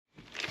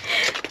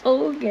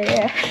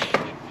Okay.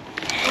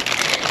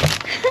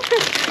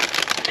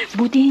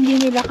 Buti hindi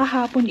nila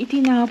kahapon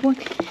itinapon.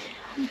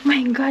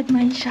 My God,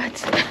 my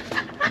shots.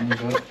 Oh my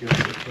God, you're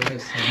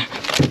surprised, huh?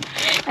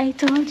 I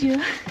told you.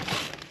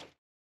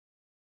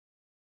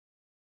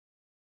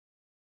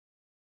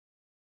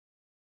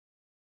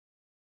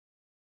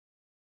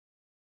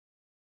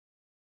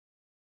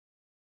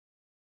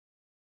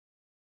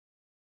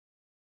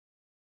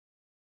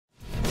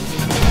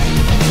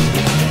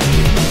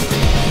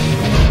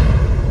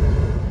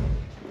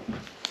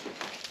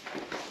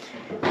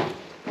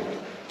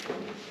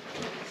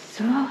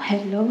 So,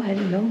 hello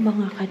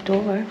mga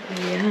kador.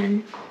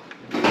 Ayan.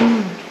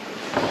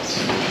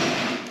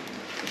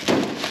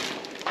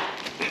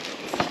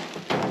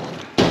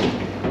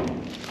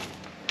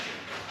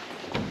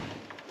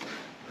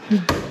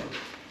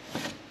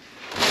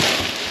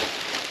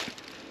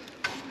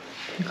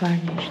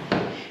 Garnish.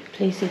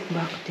 Place it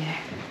back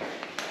there.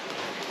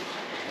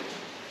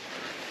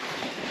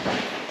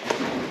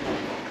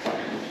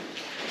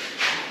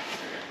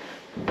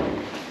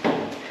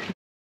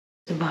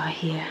 The bar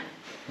here.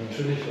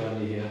 Natürlich waren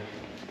die hier.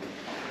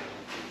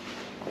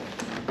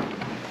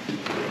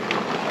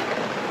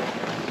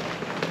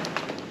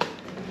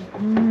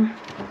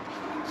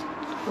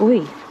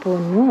 Uy,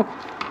 puno.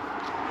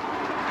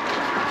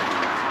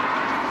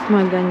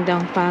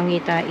 Magandang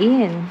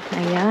pangitain.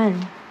 Ayan.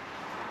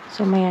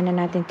 So, maya na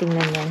natin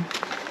tingnan yan.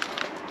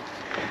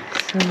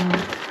 So,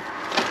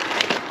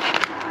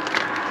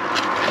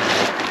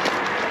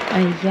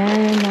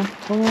 ayan.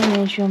 Ako,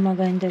 medyo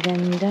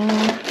maganda-ganda.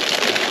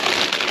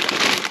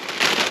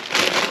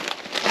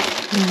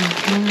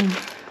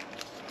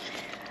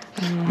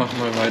 Mach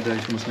mal weiter,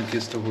 ich muss eine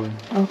Kiste holen.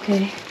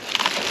 Okay.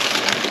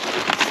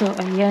 So,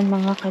 ayan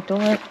mga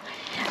kador.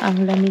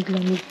 Ang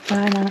lamig-lamig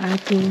pa ng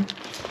ating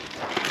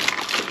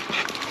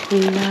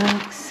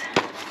relax.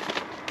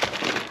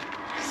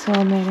 So,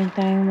 meron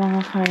tayong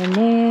mga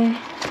karne.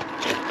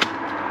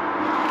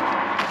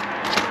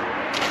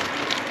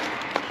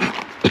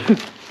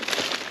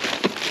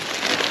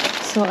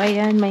 So,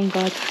 ayan, my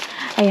God.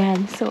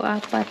 Ayan, so,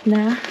 4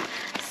 na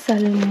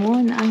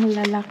salmon. Ang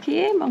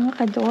lalaki, mga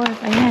kador.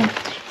 Ayan.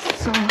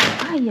 So,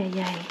 ay.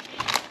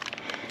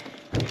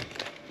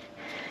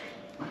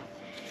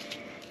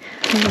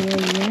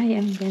 Ay,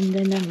 ang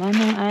ganda naman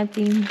ng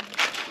ating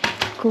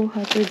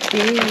kuha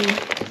today.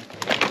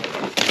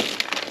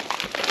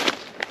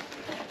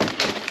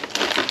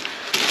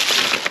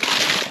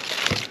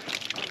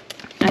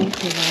 Ay,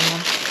 kilala.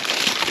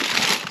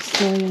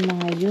 So, yung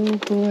mga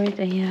yogurt,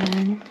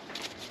 ayan.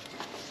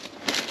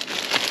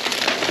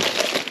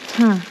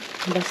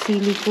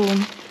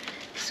 Basilicum.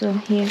 So,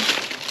 here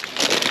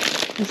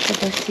is the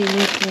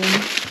basilicum.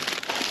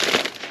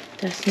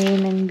 Das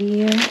nehmen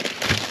wir.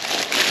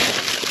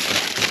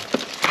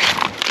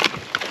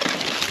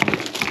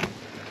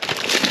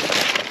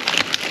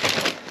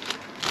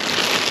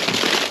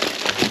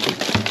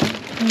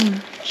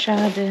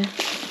 Schade.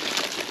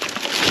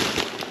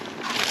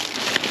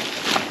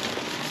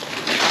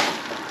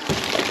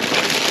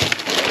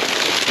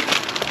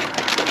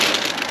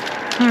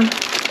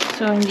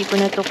 So, hindi ko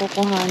na ito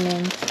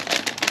kukuhanin.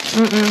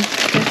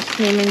 Just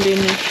nehmen wir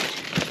nicht.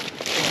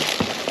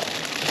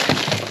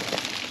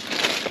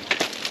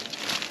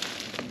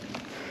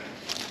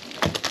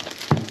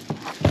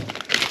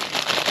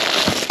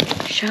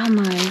 Schau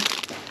mal.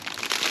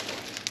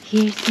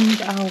 Hier sind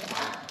auch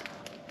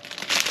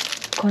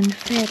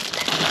Konfett.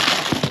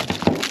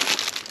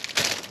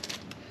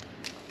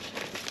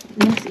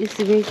 Das ist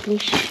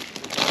wirklich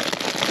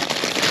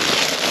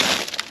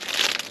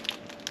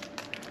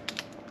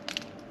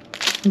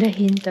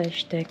dahinter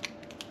steckt.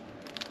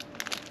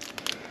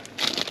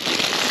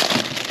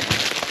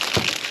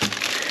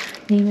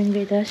 Nehmen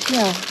wir das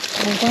ja,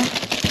 oder?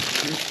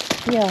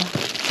 Ja.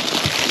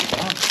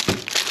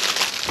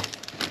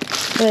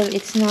 Well,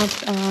 it's not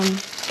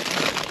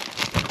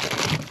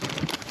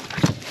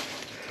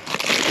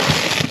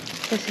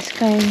das ist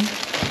kein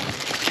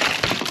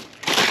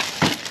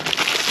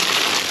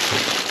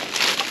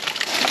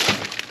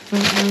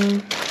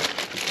meron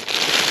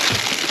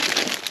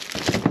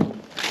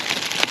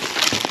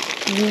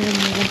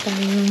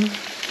tayong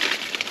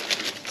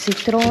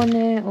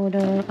Zitrone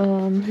oder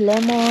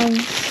Lemon.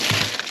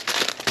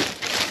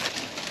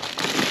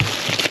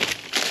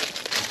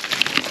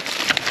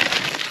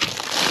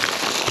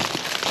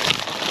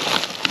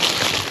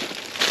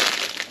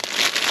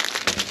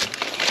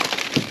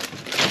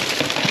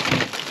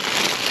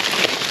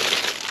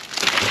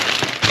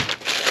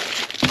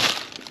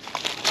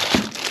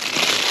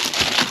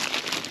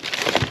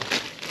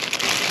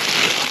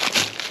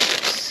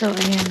 So,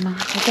 ayan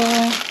mga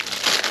kador.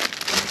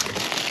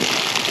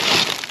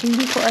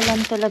 Hindi ko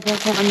alam talaga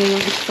kung ano yung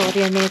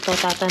istorya nito.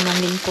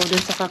 Tatanungin ko dun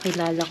sa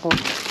kakilala ko.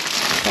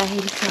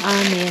 Dahil sa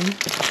amin,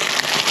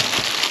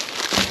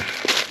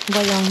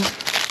 walang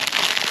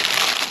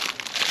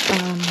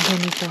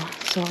ganito.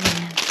 So,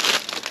 ayan.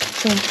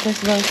 So,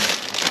 das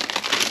war's.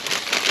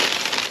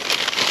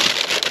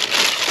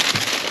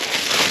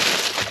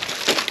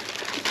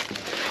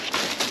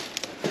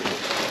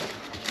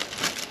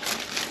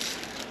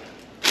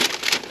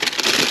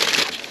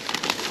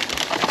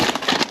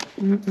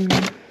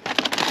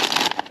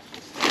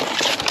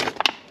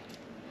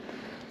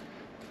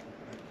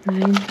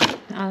 Nein,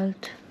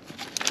 alt.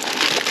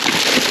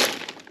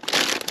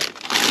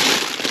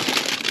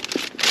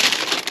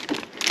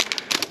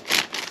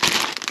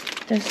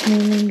 Das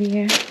nehmen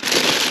wir.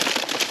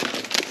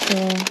 So,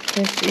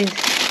 das ist.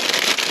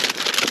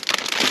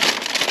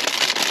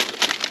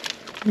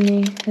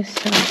 Nee, das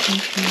ist auch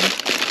nicht mehr.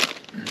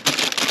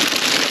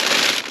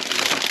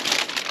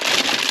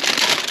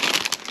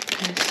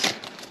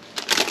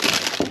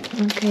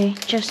 Okay,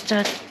 just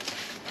that.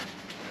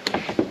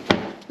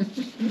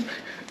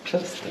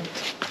 Just that.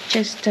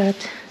 Just that.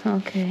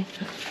 Okay.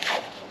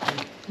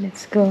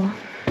 Let's go.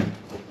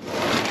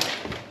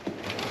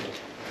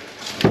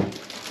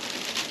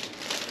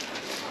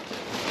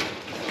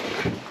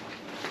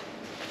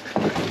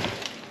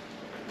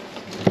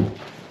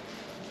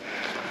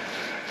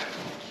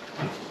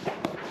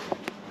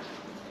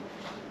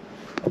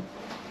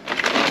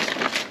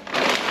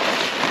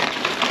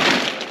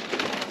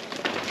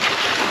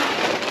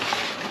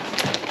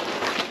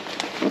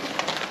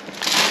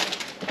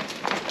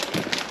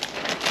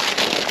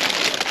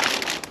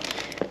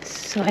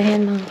 So,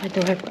 ayan mga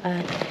kadorp,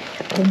 at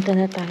punta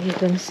na tayo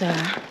dun sa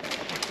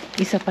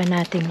isa pa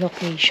nating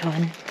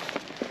location.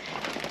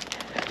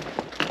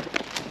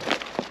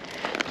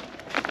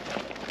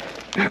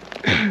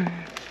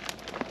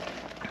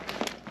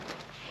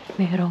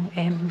 Merong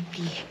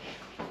empty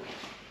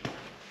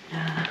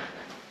na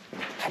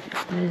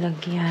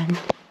lalagyan.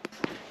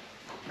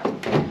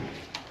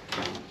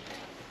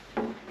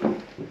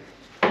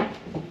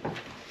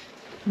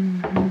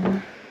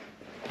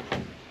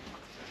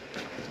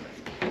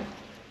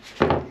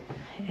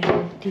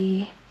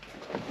 Empty.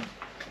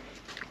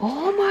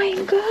 Oh my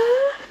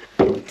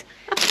god!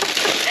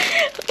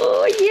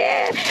 Oh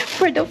yeah!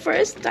 For the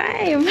first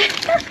time!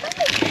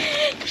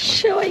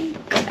 Showing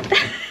god!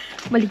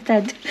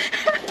 Baliktad.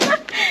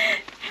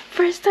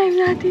 First time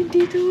natin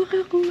dito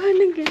makakuha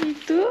ng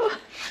ganito.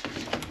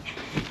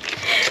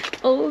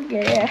 Oh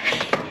yeah!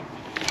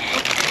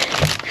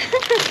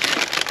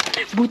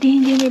 Buti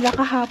hindi nila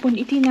kahapon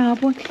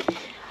itinapon.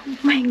 Oh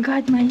my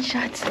god, my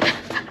shots.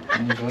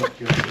 Oh my god,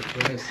 you're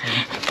surprised.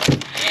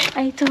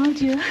 I told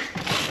you.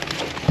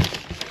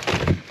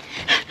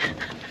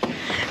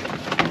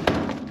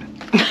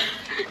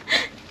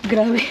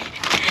 Grabe.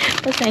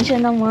 Pasensya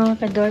ng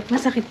mga kadorp.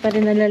 Masakit pa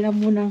rin ang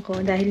lalamunan ko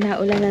dahil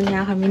naulanan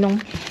nga kami nung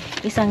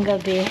isang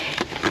gabi.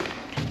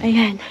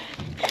 Ayan.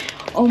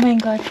 Oh my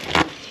god.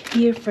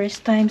 Here,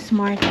 first time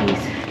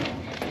Smarties.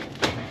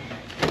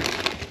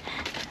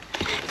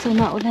 So,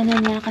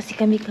 naulanan nga kasi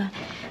kami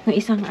nung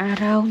isang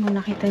araw nung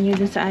nakita nyo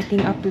dun sa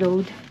ating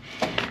upload.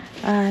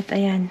 At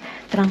ayan,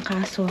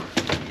 trangkaso.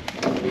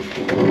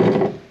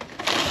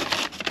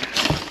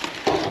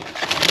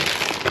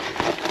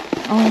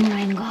 Oh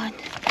my god.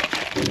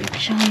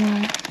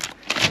 Shower.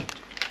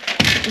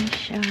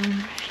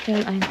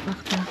 Still einfach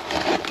da.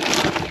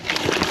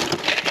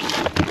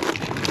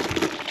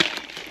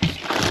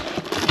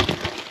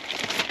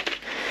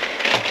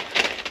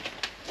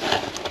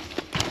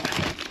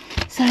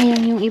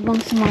 Sayang yung ibang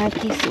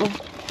Smarties, oh,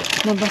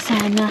 nabasa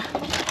na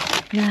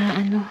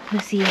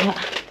nasira.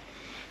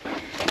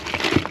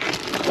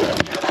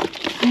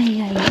 Ay,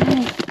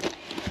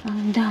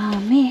 ang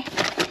dami.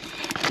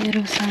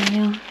 Pero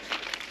sayang.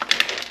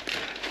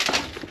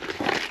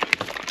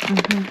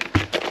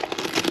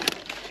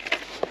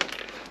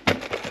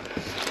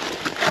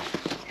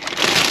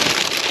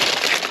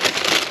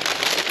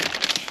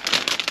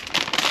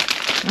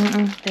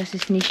 Das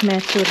ist nicht mehr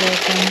zu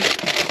retten.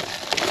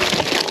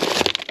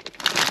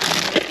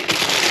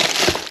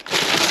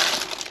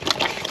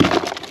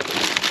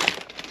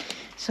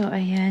 So,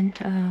 ayan,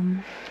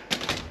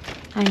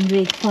 ein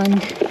refund.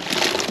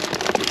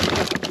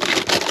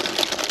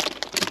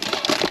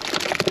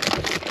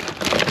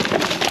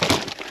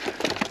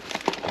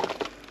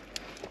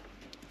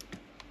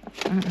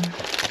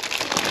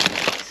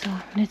 So,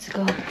 let's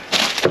go.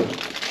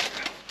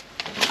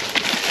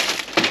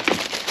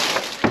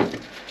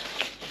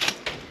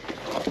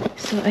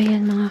 So,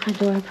 ayan mga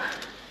kadorb.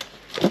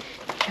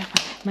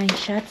 My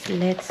shots,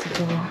 let's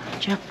go.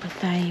 Check pa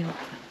tayo.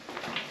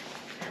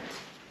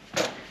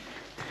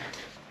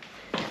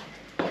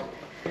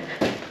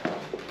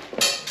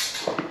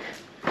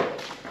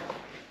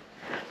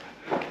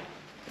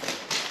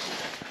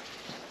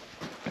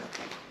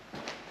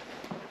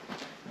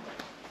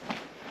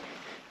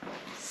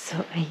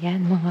 So,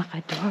 ayan mga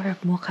kadorb.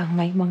 Mukhang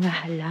may mga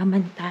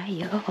halaman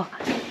tayo.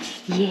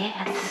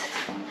 Yes!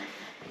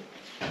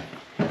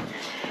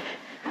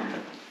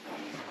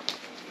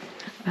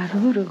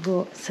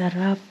 Arurugo,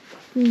 sarap.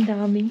 Ang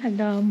daming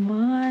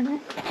halaman.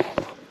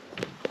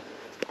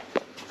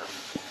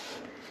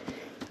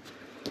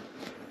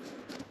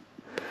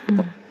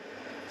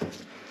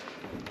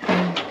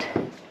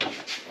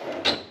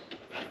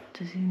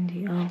 Das sind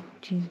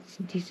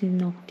die sind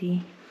noch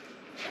die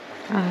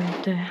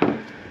alte.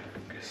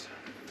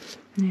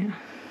 Ja.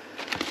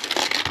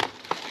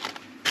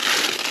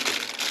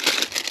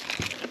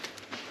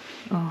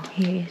 Oh,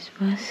 hier ist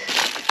was.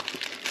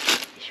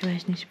 Ich Ich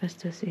weiß nicht, was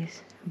das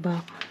ist.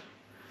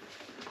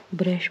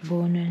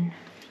 Brechbohnen.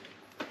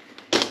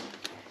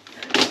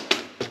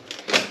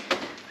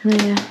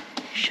 Naja,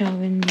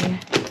 schauen wir.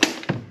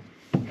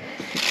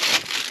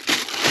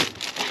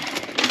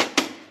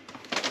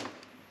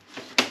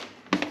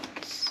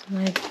 It's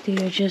like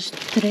they're just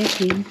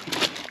threading.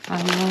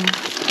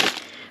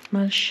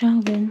 Mal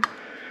schauen.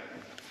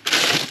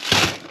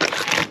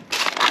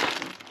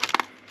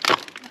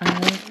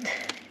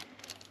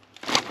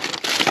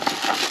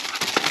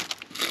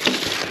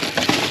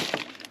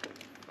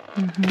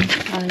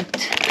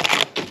 Alt.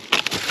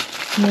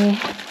 Nee.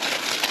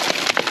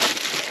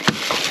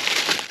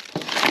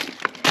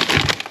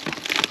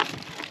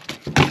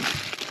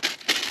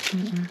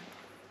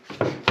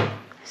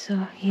 So,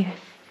 hier.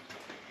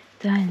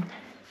 Dann.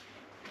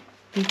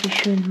 Bitte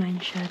schön, mein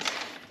Schatz.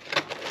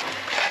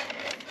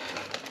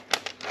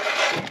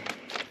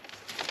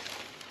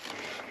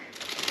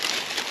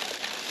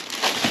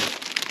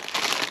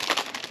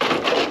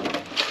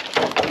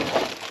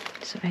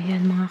 So,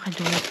 ayan mga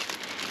kadulot.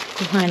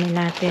 Kuhanin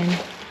natin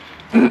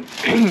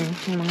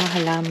yung mga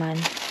halaman.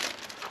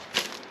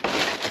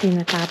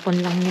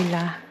 Tinatapon lang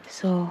nila.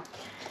 So,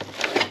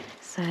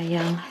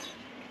 sayang.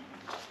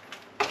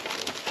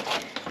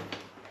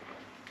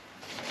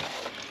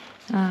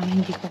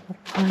 Hindi ko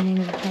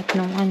kukuhanin lahat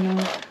ng ano.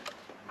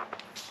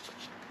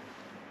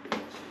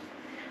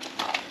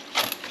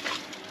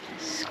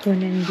 It's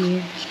gonna be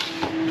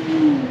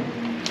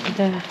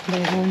the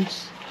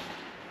bones.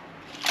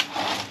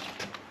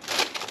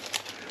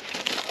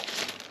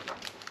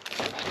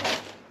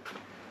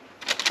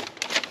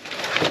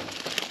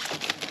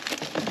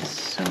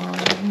 So,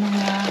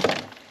 mga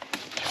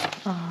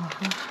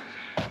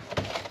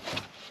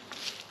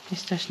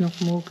ist das noch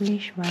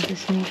möglich? War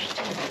das nicht?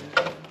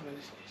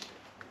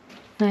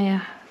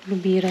 Naja,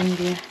 probieren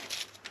wir.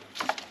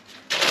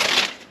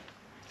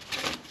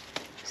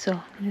 So,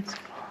 let's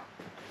go.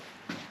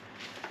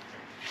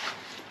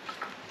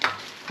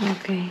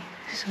 Okay.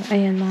 So,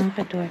 ayan mga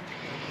kador.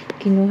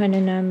 Kinuha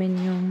na namin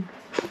yung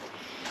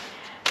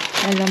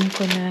alam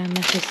ko na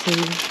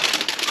masasave.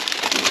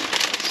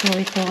 So,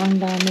 ito ang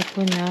dami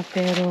ko na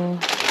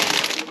pero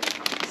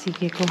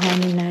sige,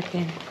 kuhanin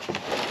natin.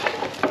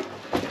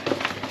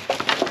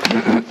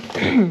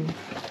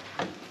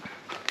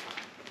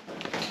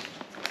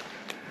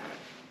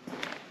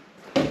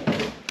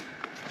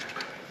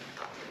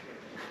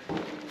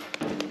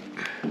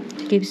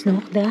 Gibt's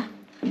noch da?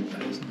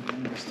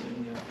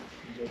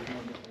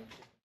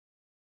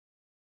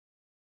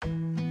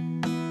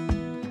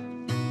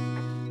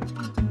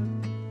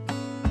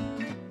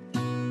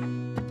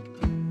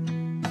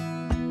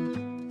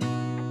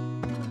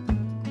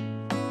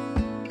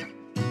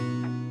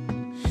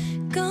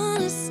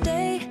 Gonna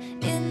stay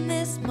in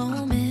this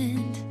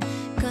moment.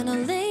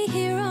 Gonna lay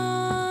here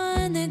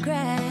on the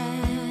grass.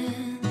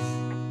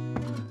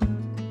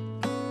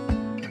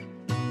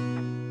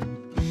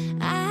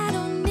 I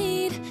don't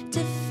need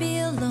to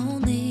feel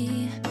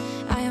lonely.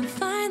 I am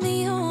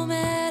finally home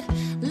at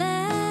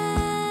last.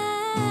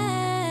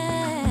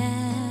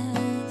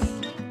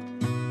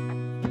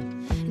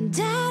 And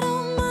I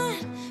don't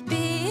mind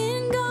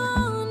being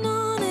gone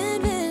on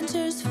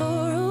adventures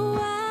for a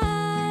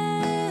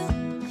while.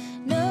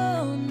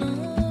 No, no.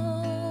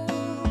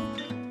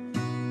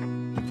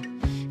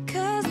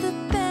 'Cause the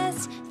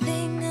best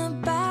thing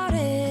about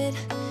it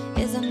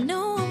is I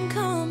know I'm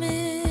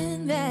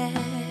coming back.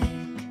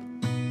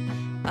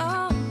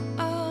 Oh,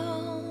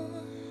 oh.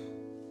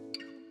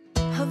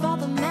 Of all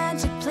the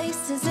magic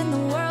places in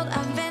the world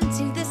I've been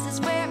to, this is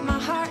where my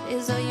heart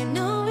is. Oh, you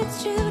know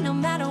it's true. No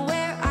matter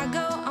where I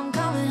go, I'm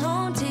coming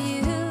home to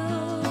you.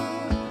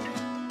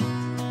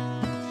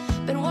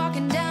 Been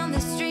walking down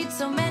the street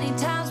so many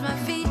times, my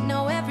feet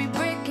know every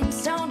brick and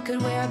stone.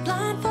 Could wear a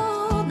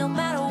blindfold. No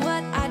matter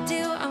what I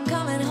do, I'm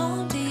coming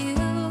home to you.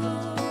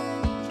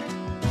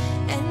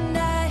 And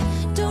I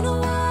don't know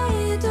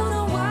why, don't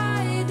know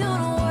why, don't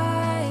know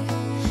why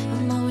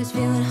I'm always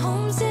feeling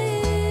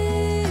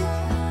homesick.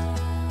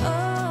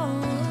 Oh,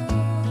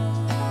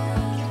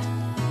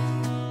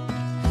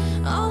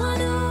 all I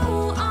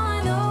know, all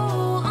I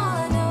know,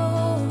 all I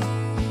know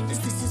is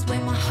this is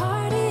where my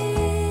heart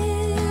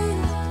is.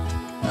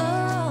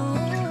 Oh,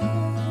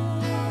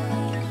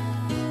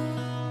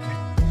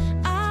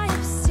 I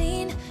have seen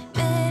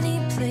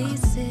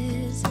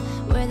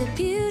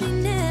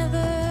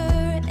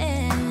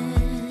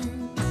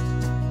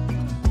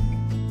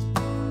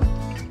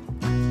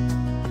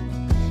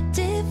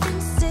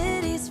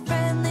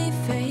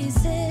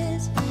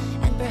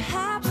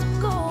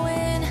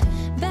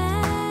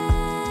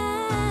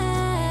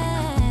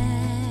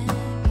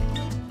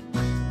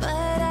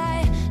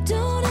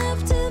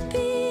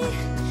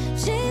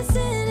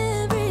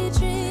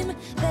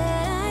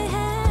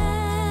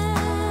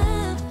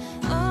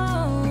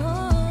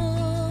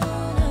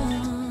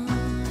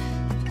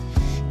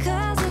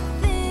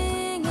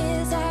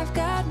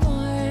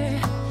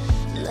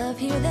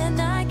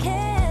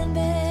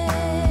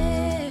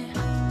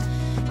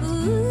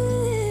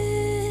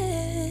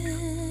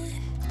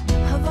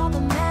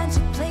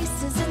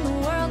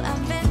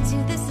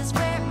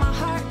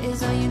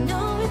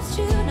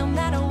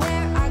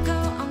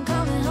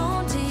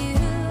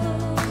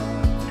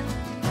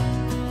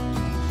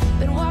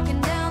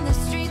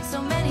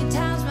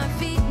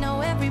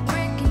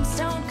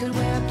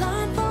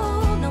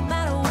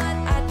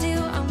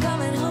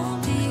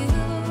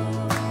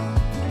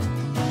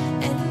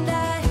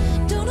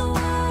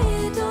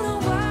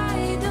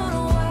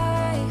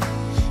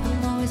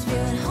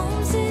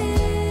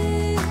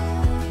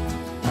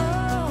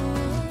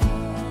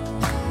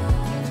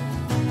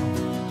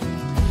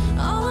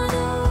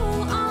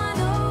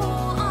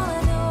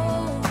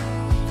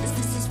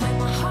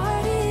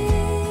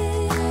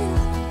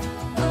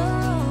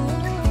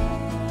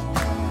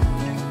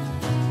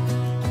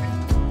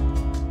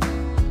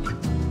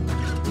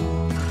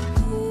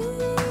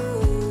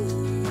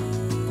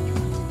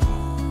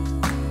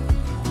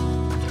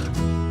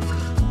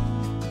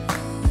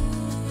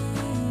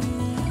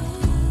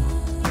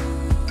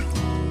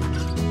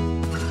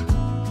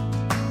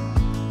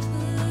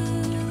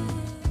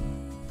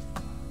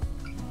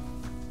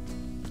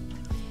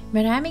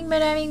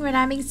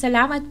Maraming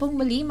salamat pong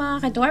muli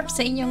mga kadorp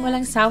sa inyong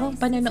walang sawang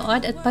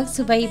panonood at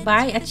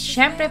pagsubaybay at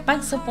syempre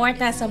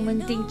pagsuporta sa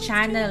munting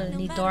channel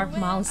ni Dorp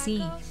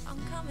Mousy.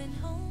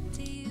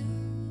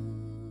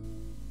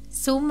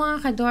 So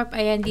mga kadorp,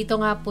 ayan, dito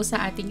nga po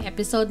sa ating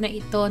episode na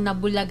ito,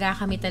 nabulaga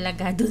kami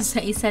talaga dun sa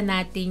isa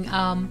nating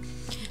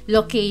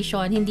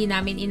location. Hindi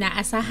namin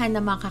inaasahan na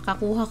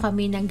makakakuha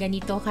kami ng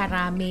ganito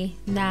karami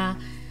na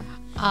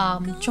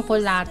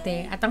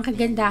tsokolate. At ang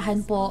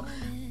kagandahan po,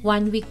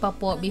 1 week pa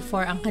po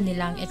before ang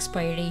kanilang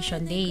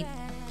expiration date.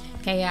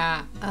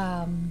 Kaya,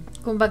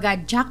 kumbaga,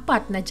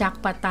 jackpot na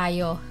jackpot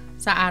tayo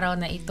sa araw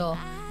na ito.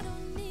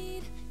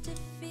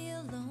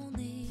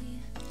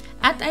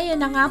 At ayun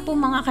na nga po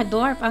mga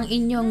kadorp, ang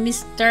inyong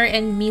Mr.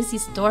 and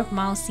Mrs. Dorp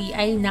Mousy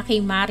ay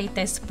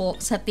nakimarites po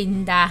sa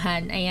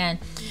tindahan. Ayan.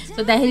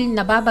 So dahil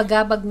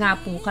nababagabag nga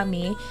po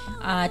kami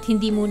at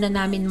hindi muna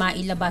namin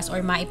mailabas or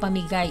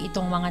maipamigay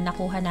itong mga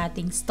nakuha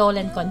nating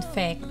stolen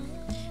confect.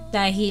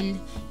 Dahil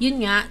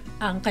yun nga,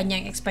 ang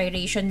kanyang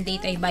expiration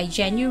date ay by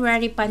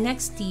January pa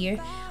next year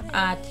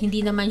at hindi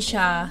naman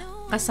siya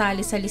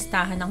kasali sa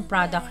listahan ng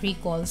product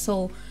recall.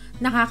 So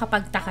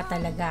nakakapagtaka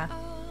talaga.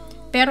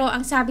 Pero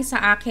ang sabi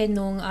sa akin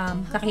nung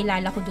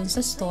kakilala ko dun sa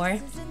store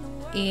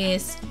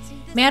is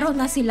meron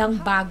na silang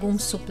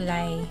bagong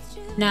supply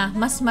na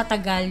mas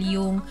matagal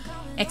yung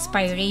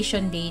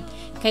expiration date.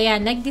 Kaya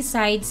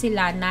nag-decide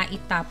sila na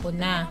itapon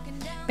na.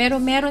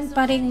 Pero meron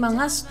pa ring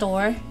mga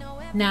store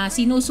na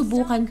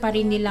sinusubukan pa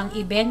rin nilang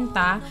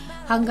ibenta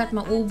hanggat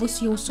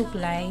maubos yung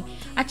supply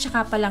at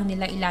saka pa lang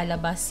nila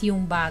ilalabas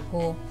yung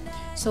bago.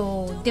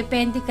 So,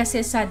 depende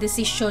kasi sa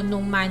decision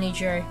ng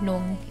manager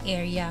nung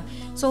area.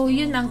 So,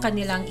 yun ang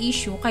kanilang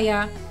issue.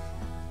 Kaya,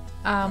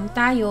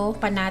 tayo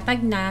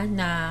panatag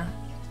na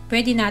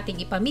pwede nating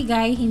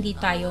ipamigay, hindi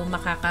tayo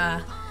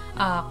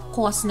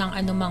cause ng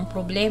anumang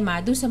problema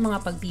doon sa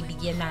mga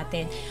pagbibigyan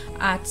natin.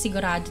 At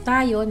sigurado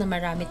tayo na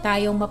marami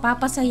tayong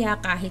mapapasaya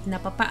kahit na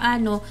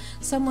papaano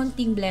sa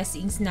munting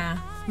blessings na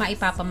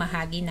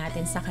maipapamahagi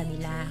natin sa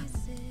kanila.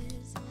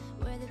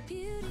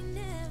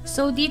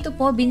 So dito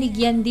po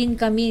binigyan din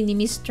kami ni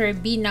Mr.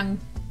 B ng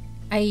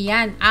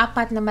 4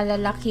 na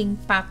malalaking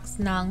packs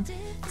ng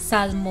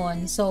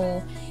salmon. So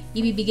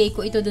ibibigay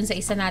ko ito dun sa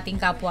isa nating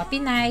kapwa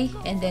Pinay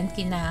and then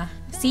kina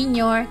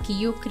Senior,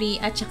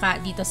 Kiyukri at saka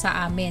dito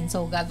sa amin.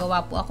 So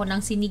gagawa po ako ng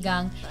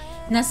sinigang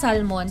na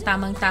salmon,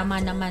 tamang-tama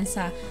naman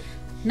sa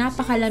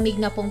napakalamig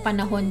na pong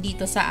panahon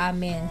dito sa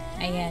amin.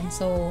 Ayan,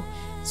 so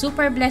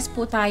super blessed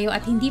po tayo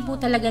at hindi po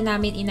talaga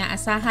namin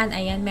inaasahan.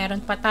 Ayan, meron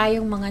pa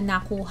tayong mga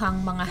nakuhang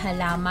mga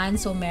halaman.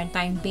 So meron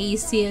tayong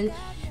basil,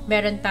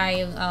 meron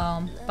tayong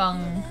pang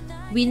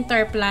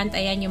winter plant.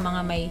 Ayan, yung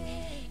mga may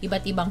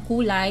iba't ibang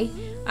kulay.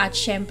 At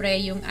syempre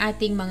yung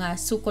ating mga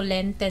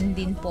sukulenten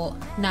din po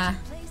na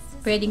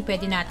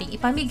pwede nating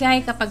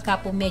ipamigay kapag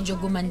ka po medyo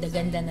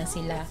gumanda-ganda na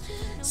sila.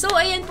 So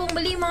ayan po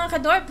muli mga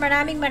kadorp,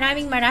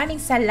 maraming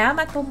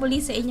salamat po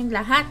muli sa inyong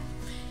lahat.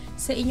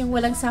 Sa inyong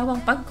walang sawang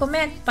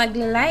pag-comment,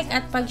 pag-like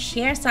at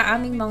pag-share sa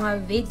aming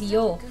mga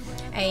video.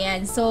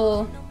 Ayan,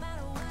 so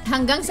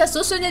hanggang sa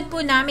susunod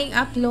po naming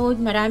upload,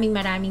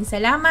 maraming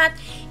salamat.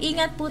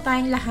 Ingat po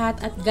tayong lahat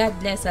at God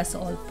bless us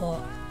all po.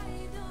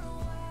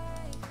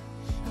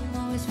 I'm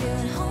always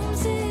feeling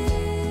homesick.